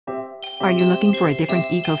Are you looking for a different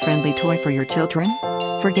eco-friendly toy for your children?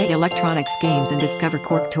 Forget electronics games and discover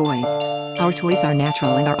Cork Toys. Our toys are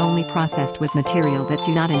natural and are only processed with material that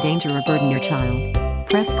do not endanger or burden your child.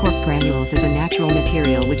 Pressed cork granules is a natural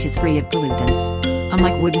material which is free of pollutants.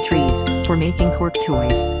 Unlike wooden trees, for making cork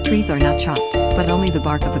toys, trees are not chopped, but only the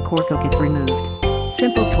bark of the cork oak is removed.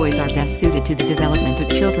 Simple toys are best suited to the development of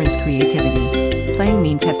children's creativity. Playing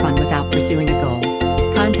means have fun without pursuing a goal.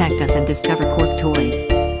 Contact us and discover Cork Toys.